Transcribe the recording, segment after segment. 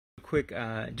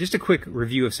just a quick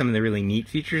review of some of the really neat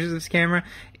features of this camera.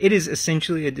 It is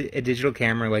essentially a digital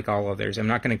camera like all others. I'm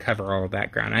not going to cover all of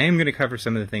that ground. I am going to cover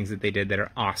some of the things that they did that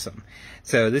are awesome.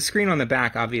 So this screen on the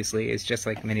back, obviously, is just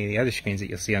like many of the other screens that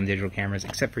you'll see on digital cameras,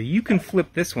 except for you can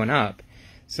flip this one up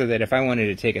so that if I wanted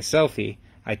to take a selfie,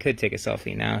 I could take a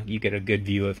selfie. Now you get a good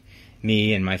view of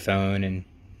me and my phone and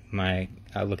my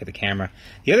look at the camera.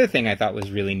 The other thing I thought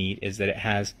was really neat is that it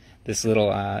has this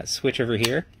little switch over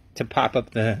here to pop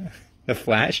up the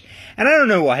flash. And I don't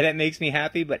know why that makes me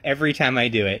happy, but every time I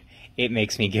do it, it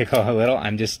makes me giggle a little.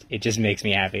 It just makes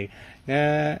me happy.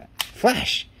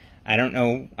 Flash. I don't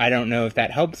know if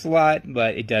that helps a lot,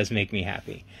 but it does make me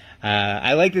happy.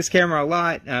 I like this camera a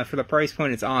lot. For the price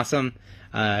point, it's awesome.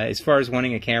 As far as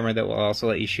wanting a camera that will also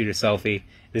let you shoot a selfie,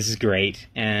 this is great.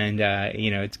 And,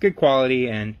 you know, it's good quality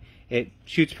and it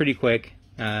shoots pretty quick.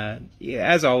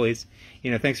 As always,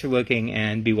 you know, thanks for looking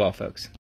and be well, folks.